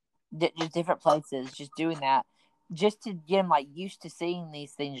 Just different places, just doing that, just to get them like used to seeing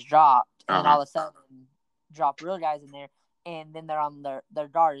these things dropped, and then all of a sudden drop real guys in there, and then they're on their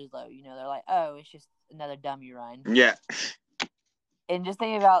guard is low. They're like, oh, it's just another dummy run. Yeah. And just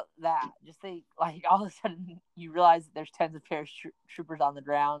think about that. Just think, like, all of a sudden you realize that there's tons of paratroopers on the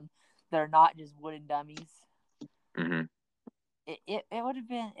ground. They're not just wooden dummies. Mm-hmm. It would have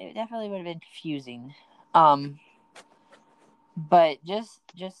been, it definitely would have been confusing. But just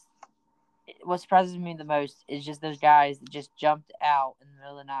what surprises me the most is just those guys that just jumped out in the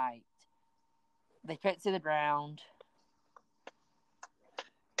middle of the night. They couldn't see the ground,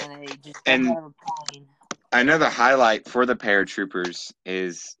 and they just jumped out of a plane. Another highlight for the paratroopers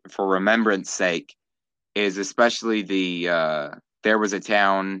is, for remembrance sake, is especially there was a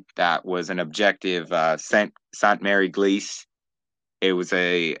town that was an objective, Saint Mary Glise. It was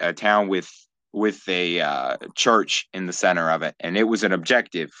a town with a church in the center of it, and it was an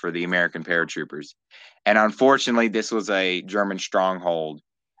objective for the American paratroopers. And unfortunately, this was a German stronghold.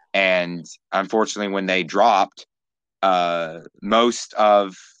 And unfortunately, when they dropped, most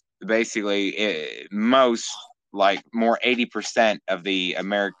of like more 80% of the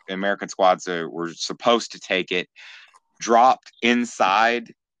American squads that were supposed to take it dropped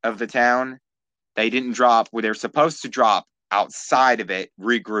inside of the town. They didn't drop where they're supposed to drop outside of it,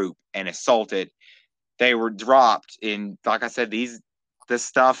 regroup and assault it. They were dropped in, like I said, this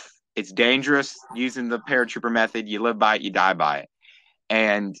stuff, it's dangerous using the paratrooper method. You live by it, you die by it.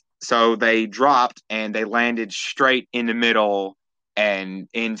 And so they dropped and they landed straight in the middle and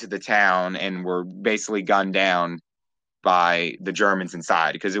into the town and were basically gunned down by the Germans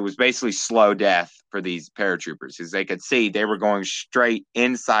inside, because it was basically slow death for these paratroopers, as they could see they were going straight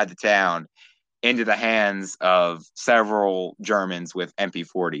inside the town into the hands of several Germans with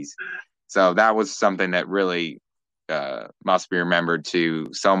MP40s. So that was something that really must be remembered, to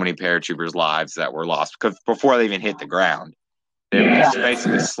so many paratroopers' lives that were lost because before they even hit the ground. They were just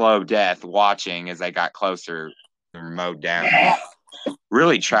basically slow death, watching as they got closer and mowed down.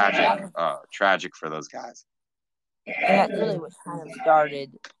 Really tragic, tragic for those guys. And that's really what kind of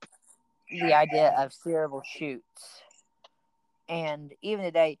started the idea of steerable chutes. And even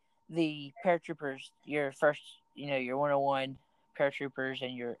today, the paratroopers, your first, your 101 paratroopers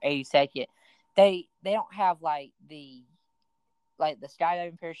and your 82nd, they don't have like the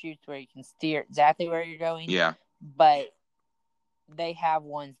skydiving parachutes where you can steer exactly where you're going. Yeah. But they have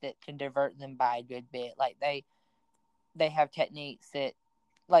ones that can divert them by a good bit. Like they have techniques that,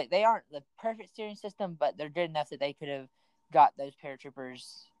 like, they aren't the perfect steering system, but they're good enough that they could have got those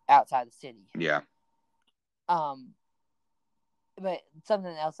paratroopers outside the city. Yeah. But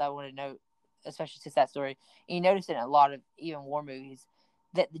something else I want to note, especially since that story, and you notice in a lot of even war movies,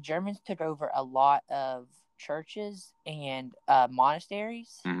 that the Germans took over a lot of churches and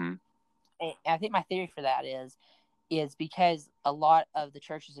monasteries. Mm-hmm. And I think my theory for that is because a lot of the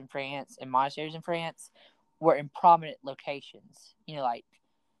churches in France and monasteries in France were in prominent locations. Like,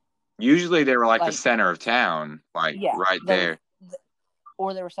 usually they were like the center of town, right there.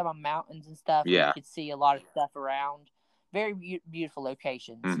 Or there were some on mountains and stuff where you could see a lot of stuff around. Very beautiful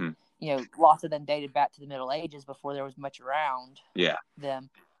locations. Mm-hmm. Lots of them dated back to the Middle Ages before there was much around them.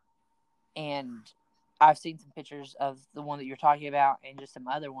 And I've seen some pictures of the one that you're talking about and just some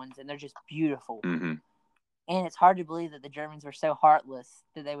other ones, and they're just beautiful. Mm-hmm. And it's hard to believe that the Germans were so heartless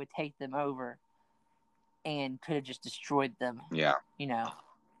that they would take them over and could have just destroyed them. Yeah.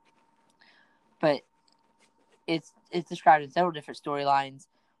 But it's described in several different storylines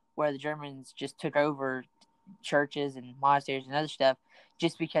where the Germans just took over churches and monasteries and other stuff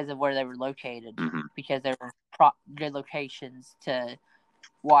just because of where they were located, because they were good locations to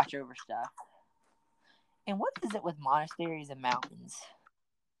watch over stuff. And what is it with monasteries and mountains?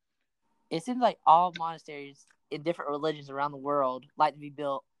 It seems like all monasteries in different religions around the world like to be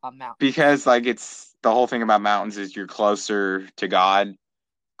built on mountains. Because it's the whole thing about mountains is you're closer to God,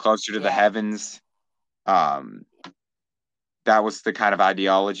 closer to the heavens. That was the kind of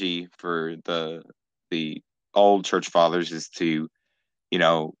ideology for the old church fathers, is to,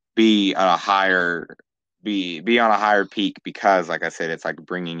 be on a higher peak, because, like I said, it's like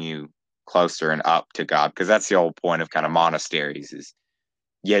bringing you closer and up to God, because that's the whole point of kind of monasteries, is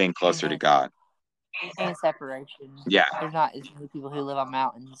getting closer to God. And separation. Yeah. There's not as many people who live on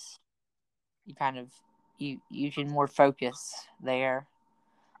mountains. You kind of, you can more focus there.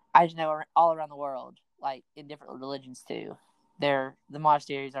 I just know all around the world, like in different religions too, the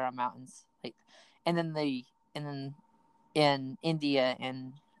monasteries are on mountains. Like, and then in India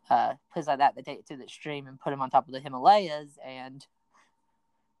and places like that, they take it to the extreme and put them on top of the Himalayas, and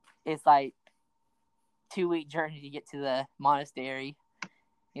it's like 2-week journey to get to the monastery.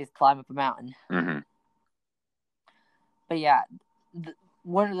 You just climb up a mountain. Mm-hmm. But yeah,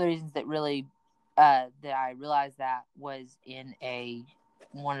 one of the reasons that really that I realized that was in I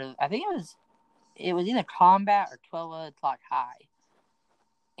think it was either combat or 12 o'clock high,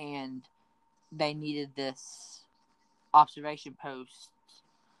 and they needed this observation post.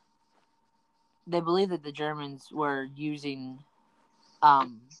 They believe that the Germans were using a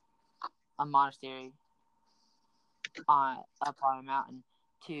monastery up on a mountain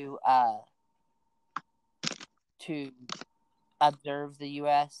to observe the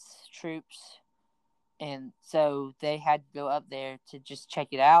U.S. troops, and so they had to go up there to just check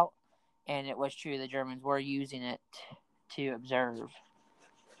it out. And it was true, the Germans were using it to observe.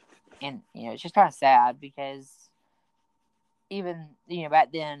 And it's just kind of sad, because even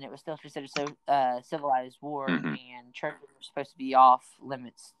back then it was still considered civilized war, and churches were supposed to be off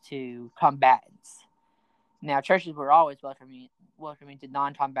limits to combatants. Now, churches were always welcoming to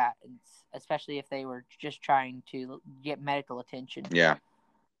non-combatants, especially if they were just trying to get medical attention. Yeah.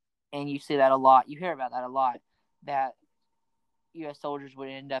 And you see that a lot. You hear about that a lot, that U.S. soldiers would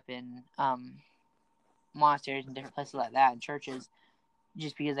end up in monasteries and different places like that, and churches,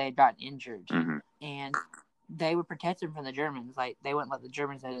 just because they had gotten injured. And they would protect them from the Germans. Like, they wouldn't let the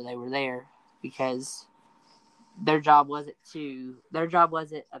Germans know that they were there, because their job wasn't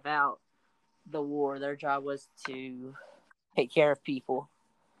about the war. Their job was to take care of people.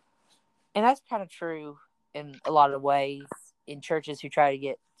 And that's kind of true in a lot of ways in churches who try to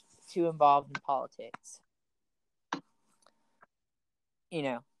get too involved in politics. you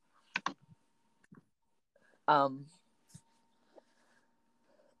know.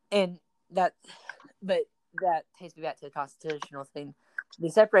 And that, but that takes me back to the constitutional thing. The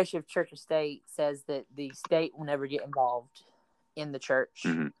separation of church and state says that the state will never get involved in the church.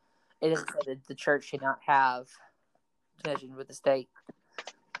 Mm-hmm. It doesn't say that the church cannot have connection with the state.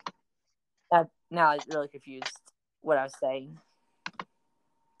 Now I really confused what I was saying.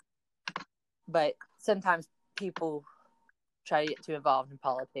 But sometimes people try to get too involved in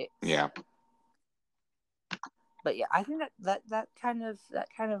politics. Yeah. But yeah, I think that kind of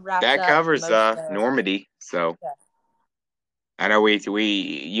wraps that up. Covers Normandy. So yeah. I know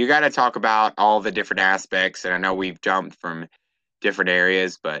you got to talk about all the different aspects, and I know we've jumped from different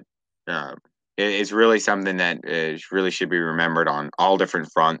areas, but it's really something that really should be remembered on all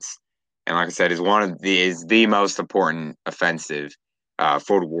different fronts. And like I said, is the most important offensive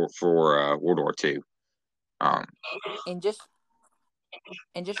for World War II. And just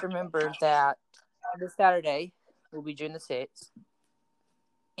remember that this Saturday will be June the 6th,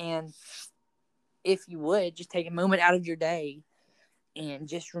 and if you would just take a moment out of your day and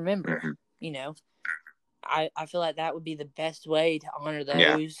just remember, mm-hmm. I feel like that would be the best way to honor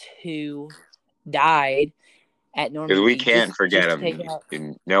those who died at Normandy. Because we can't forget them.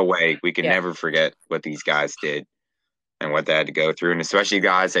 In no way. We can never forget what these guys did and what they had to go through. And especially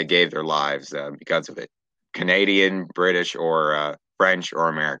guys that gave their lives because of it. Canadian, British, or French, or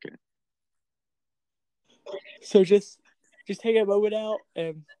American. So just take a moment out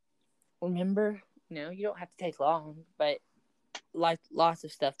and remember, you don't have to take long, but like lots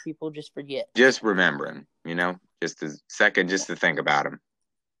of stuff people just forget. Just remembering, just a second just to think about them.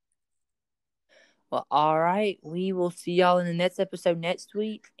 Well, all right. We will see y'all in the next episode next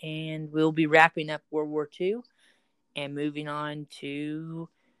week, and we'll be wrapping up World War II and moving on to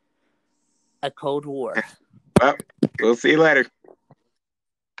a Cold War. Well, we'll see you later.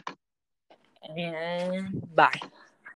 And bye.